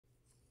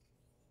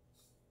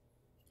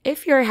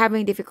If you're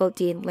having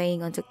difficulty in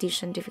playing on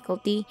Tactician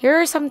difficulty,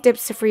 here are some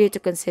tips for you to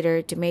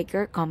consider to make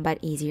your combat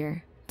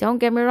easier. Don't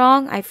get me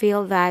wrong, I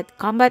feel that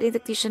combat in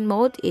Tactician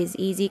mode is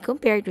easy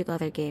compared with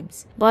other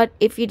games. But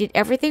if you did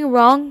everything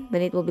wrong,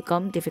 then it will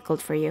become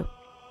difficult for you.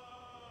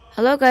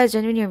 Hello guys,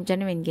 Genuine here from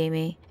Genuine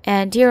Gaming,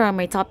 and here are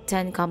my top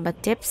 10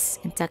 combat tips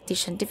in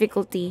Tactician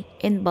difficulty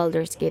in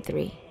Baldur's Gate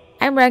 3.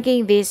 I'm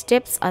ranking these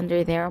tips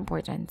under their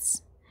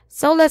importance.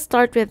 So let's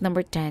start with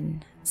number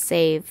 10,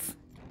 save.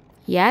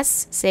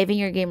 Yes, saving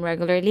your game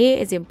regularly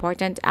is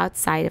important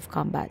outside of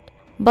combat.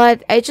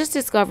 But I just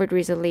discovered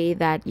recently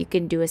that you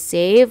can do a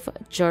save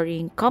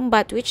during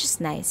combat, which is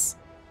nice.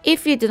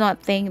 If you do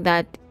not think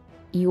that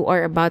you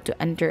are about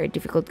to enter a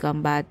difficult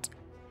combat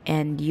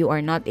and you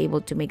are not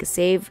able to make a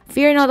save,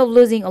 fear not of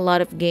losing a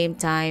lot of game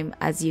time,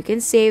 as you can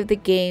save the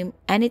game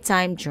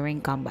anytime during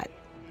combat.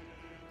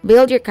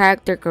 Build your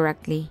character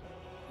correctly.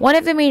 One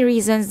of the main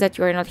reasons that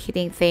you are not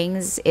hitting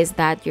things is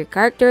that your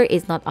character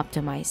is not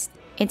optimized.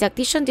 In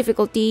Tactician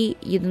difficulty,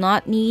 you do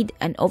not need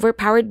an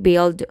overpowered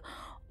build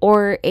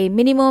or a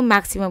minimum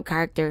maximum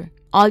character.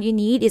 All you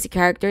need is a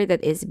character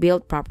that is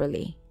built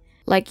properly.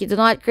 Like, you do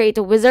not create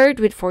a wizard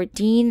with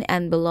 14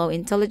 and below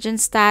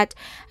intelligence stat,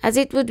 as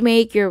it would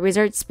make your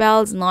wizard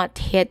spells not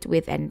hit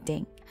with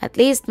anything. At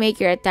least make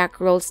your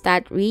attack roll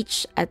stat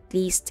reach at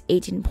least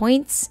 18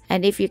 points,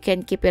 and if you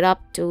can keep it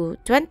up to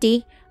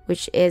 20,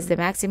 which is the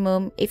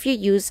maximum if you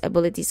use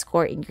ability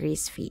score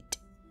increase feat.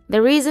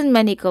 The reason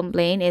many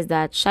complain is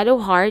that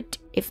Shadowheart,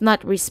 if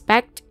not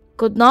respect,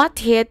 could not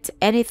hit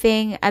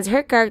anything as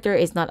her character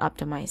is not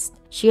optimized.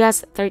 She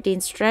has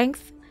 13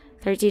 strength,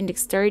 13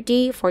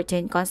 dexterity,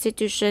 14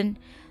 constitution,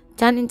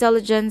 10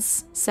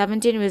 intelligence,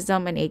 17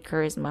 wisdom, and 8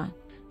 charisma.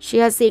 She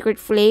has sacred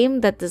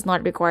flame that does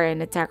not require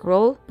an attack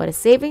roll but a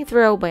saving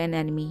throw by an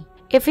enemy.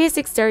 If his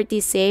dexterity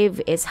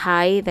save is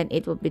high, then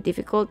it will be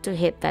difficult to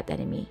hit that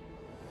enemy.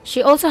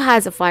 She also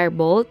has a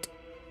firebolt,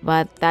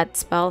 but that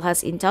spell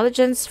has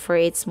intelligence for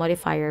its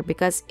modifier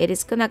because it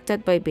is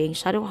connected by being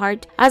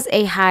Shadowheart as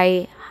a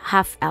high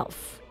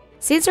half-elf.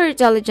 Since her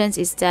intelligence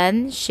is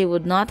 10, she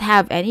would not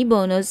have any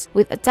bonus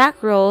with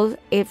attack roll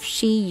if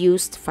she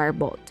used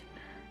Firebolt.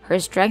 Her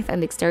strength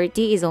and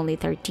dexterity is only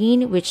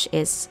 13, which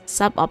is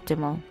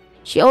suboptimal.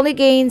 She only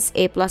gains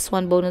a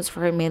 +1 bonus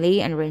for her melee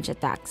and range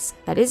attacks.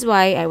 That is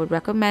why I would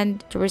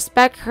recommend to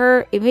respect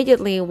her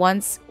immediately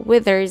once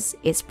Withers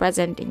is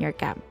present in your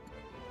camp.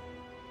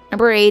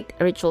 Number 8,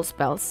 ritual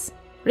spells.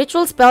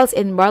 Ritual spells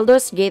in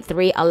Baldur's Gate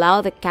 3 allow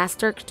the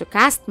caster to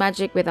cast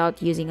magic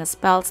without using a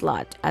spell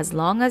slot, as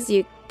long as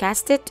you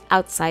cast it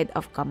outside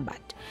of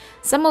combat.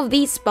 Some of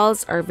these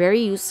spells are very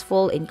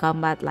useful in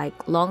combat, like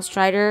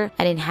Longstrider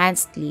and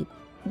Enhanced Leap.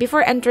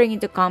 Before entering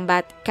into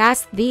combat,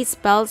 cast these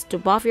spells to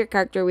buff your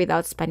character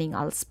without spending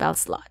a spell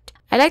slot.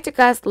 I like to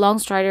cast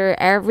Longstrider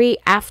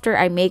after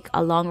I make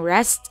a long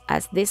rest,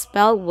 as this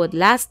spell would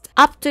last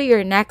up to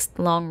your next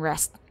long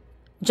rest.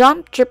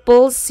 Jump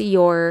triples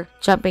your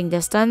jumping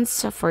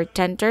distance for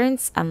 10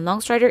 turns, and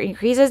Longstrider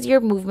increases your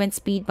movement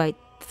speed by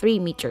 3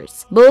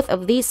 meters. Both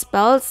of these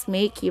spells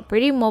make you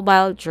pretty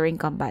mobile during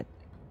combat.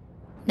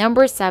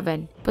 Number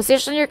 7.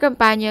 Position your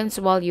companions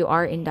while you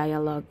are in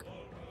dialogue.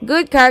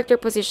 Good character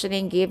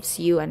positioning gives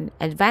you an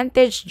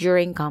advantage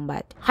during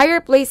combat. Higher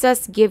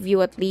places give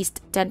you at least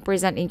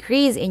 10%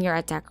 increase in your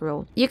attack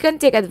roll. You can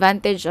take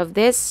advantage of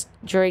this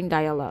during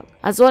dialogue.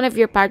 As one of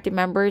your party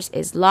members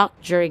is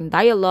locked during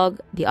dialogue,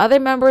 the other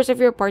members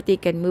of your party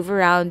can move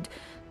around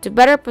to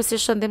better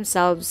position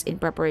themselves in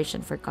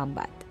preparation for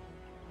combat.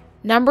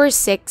 Number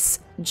 6.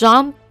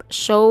 Jump,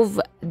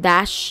 shove,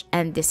 dash,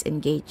 and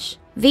disengage.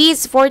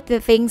 These 4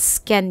 things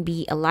can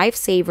be a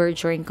lifesaver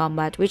during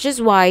combat, which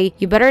is why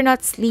you better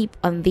not sleep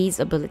on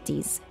these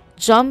abilities.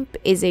 Jump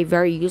is a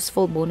very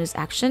useful bonus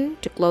action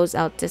to close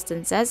out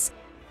distances,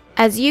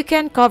 as you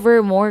can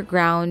cover more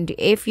ground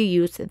if you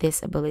use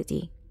this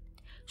ability.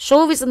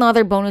 Shove is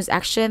another bonus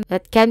action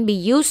that can be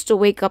used to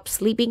wake up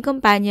sleeping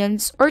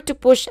companions or to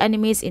push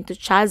enemies into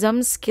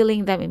chasms,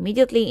 killing them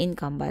immediately in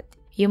combat.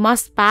 You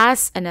must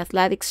pass an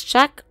athletics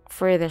check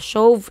for the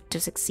shove to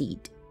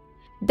succeed.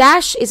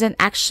 Dash is an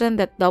action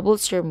that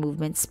doubles your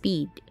movement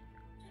speed.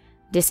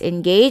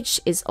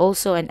 Disengage is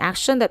also an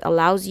action that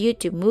allows you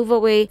to move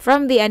away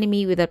from the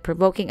enemy without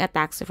provoking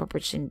attacks of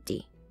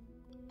opportunity.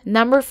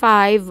 Number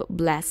 5.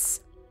 Bless.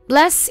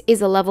 Bless is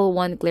a level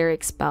 1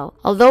 cleric spell.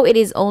 Although it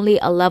is only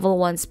a level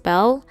 1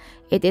 spell,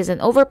 it is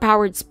an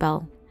overpowered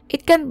spell.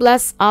 It can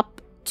bless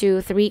up to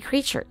 3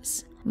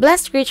 creatures.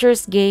 Blessed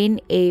creatures gain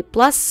a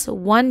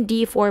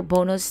 +1d4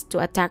 bonus to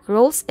attack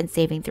rolls and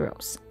saving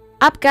throws.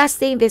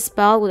 Upcasting this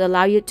spell would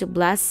allow you to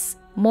bless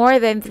more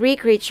than 3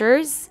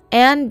 creatures,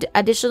 and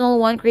additional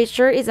 1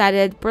 creature is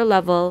added per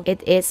level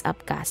it is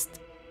upcast.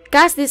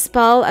 Cast this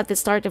spell at the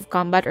start of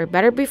combat or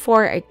better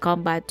before a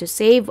combat to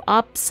save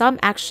up some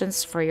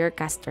actions for your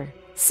caster.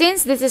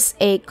 Since this is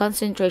a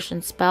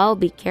concentration spell,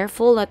 be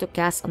careful not to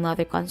cast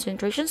another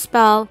concentration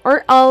spell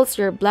or else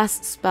your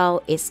blessed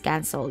spell is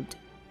cancelled.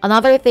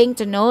 Another thing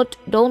to note,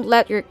 don't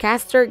let your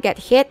caster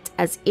get hit,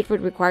 as it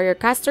would require your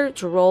caster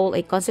to roll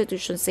a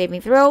Constitution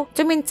saving throw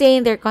to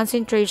maintain their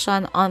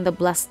concentration on the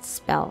blessed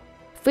spell.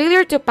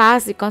 Failure to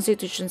pass the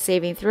Constitution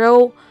saving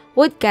throw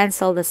would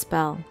cancel the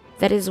spell.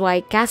 That is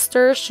why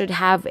casters should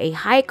have a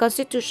high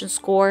Constitution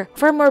score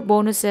for more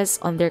bonuses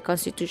on their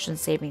Constitution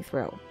saving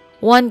throw.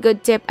 One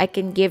good tip I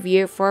can give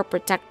you for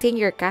protecting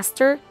your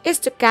caster is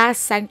to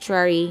cast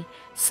Sanctuary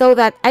so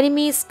that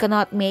enemies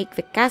cannot make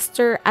the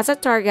caster as a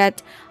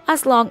target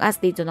as long as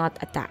they do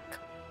not attack.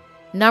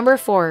 Number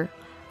 4.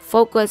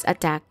 Focus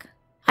attack.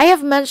 I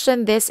have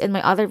mentioned this in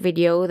my other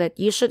video that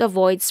you should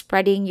avoid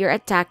spreading your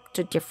attack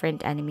to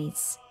different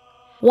enemies.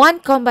 One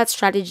combat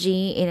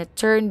strategy in a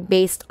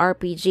turn-based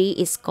RPG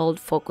is called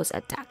focus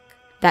attack.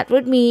 That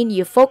would mean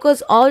you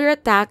focus all your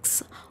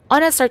attacks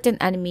on a certain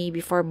enemy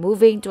before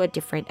moving to a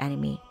different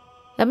enemy.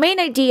 The main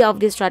idea of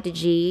this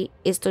strategy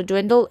is to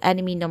dwindle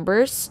enemy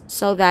numbers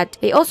so that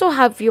they also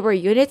have fewer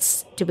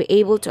units to be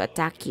able to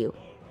attack you.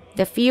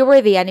 The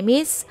fewer the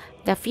enemies,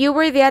 the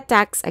fewer the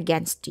attacks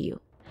against you.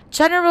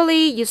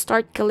 Generally, you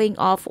start killing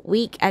off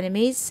weak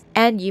enemies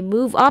and you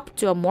move up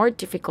to a more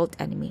difficult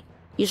enemy.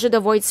 You should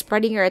avoid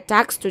spreading your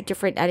attacks to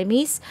different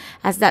enemies,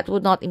 as that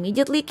would not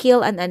immediately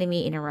kill an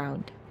enemy in a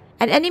round.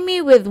 An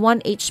enemy with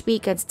 1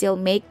 HP can still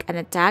make an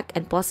attack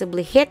and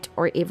possibly hit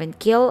or even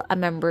kill a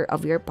member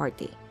of your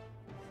party.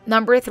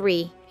 Number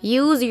 3.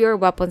 Use your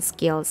weapon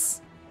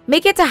skills.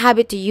 Make it a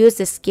habit to use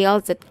the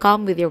skills that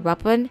come with your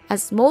weapon,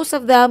 as most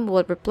of them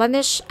will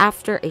replenish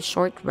after a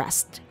short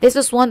rest. This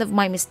was one of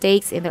my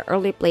mistakes in the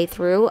early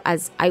playthrough,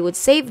 as I would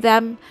save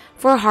them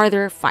for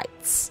harder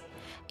fights.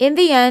 In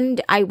the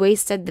end, I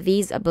wasted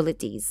these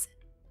abilities.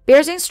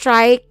 Piercing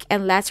Strike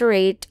and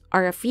Lacerate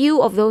are a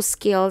few of those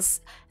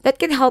skills that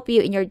can help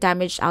you in your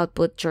damage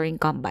output during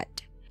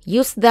combat.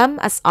 Use them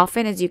as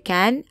often as you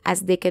can,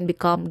 as they can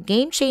become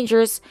game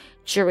changers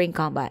during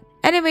combat.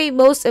 Anyway,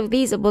 most of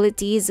these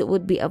abilities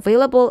would be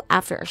available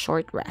after a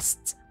short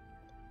rest.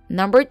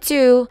 Number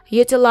 2.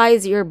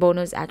 Utilize your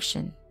bonus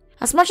action.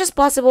 As much as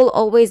possible,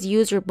 always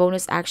use your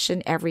bonus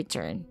action every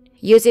turn.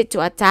 Use it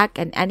to attack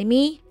an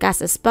enemy,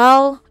 cast a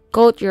spell,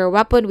 coat your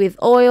weapon with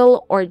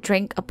oil, or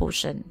drink a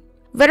potion.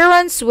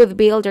 Veterans would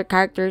build their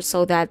characters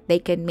so that they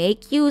can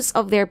make use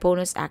of their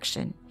bonus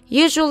action.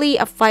 Usually,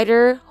 a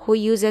fighter who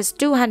uses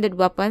two-handed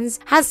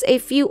weapons has a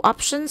few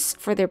options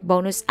for their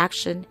bonus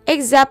action,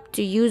 except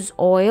to use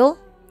oil,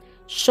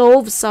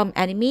 shove some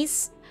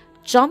enemies,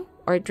 jump,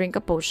 or drink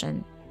a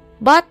potion.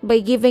 But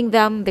by giving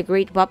them the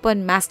Great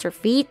Weapon Master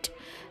feat,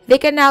 they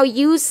can now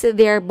use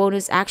their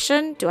bonus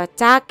action to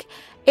attack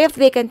if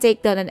they can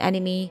take down an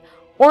enemy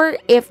or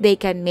if they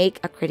can make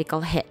a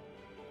critical hit.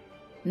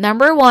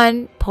 Number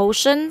 1.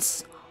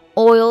 Potions,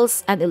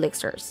 oils, and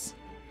elixirs.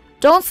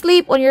 Don't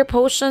sleep on your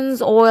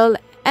potions, oil,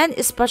 and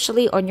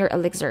especially on your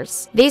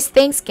elixirs. These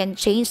things can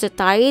change the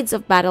tides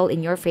of battle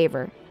in your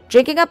favor.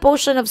 Drinking a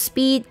potion of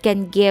speed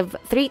can give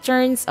 3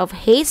 turns of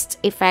haste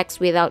effects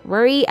without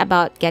worry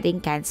about getting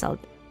cancelled.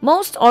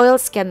 Most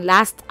oils can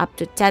last up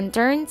to 10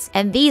 turns,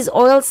 and these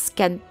oils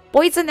can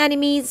poison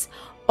enemies,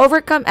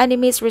 overcome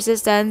enemies'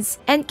 resistance,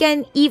 and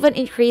can even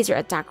increase your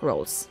attack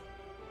rolls.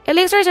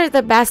 Elixirs are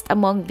the best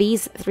among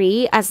these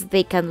 3, as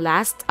they can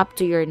last up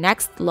to your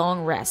next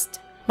long rest.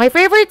 My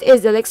favorite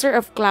is the Elixir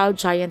of Cloud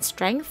Giant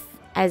Strength,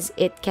 as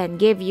it can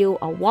give you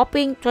a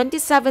whopping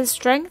 27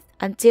 strength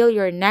until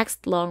your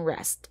next long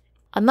rest.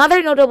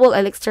 Another notable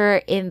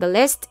elixir in the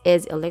list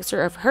is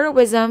Elixir of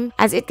Heroism,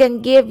 as it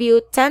can give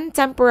you 10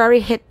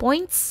 temporary hit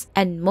points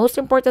and most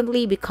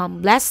importantly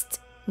become blessed,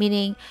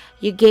 meaning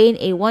you gain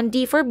a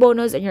 1d4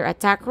 bonus on your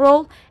attack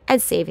roll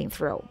and saving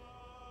throw.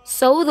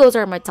 So those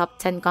are my top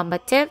 10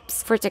 combat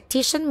tips for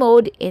Tactician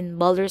mode in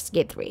Baldur's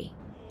Gate 3.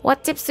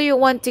 What tips do you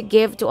want to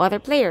give to other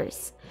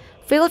players?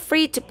 Feel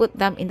free to put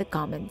them in the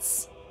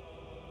comments.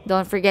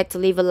 Don't forget to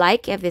leave a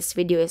like if this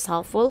video is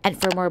helpful, and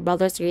for more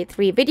Baldur's Gate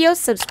 3 videos,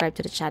 subscribe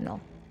to the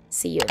channel.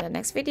 See you in the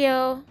next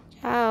video.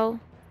 Ciao!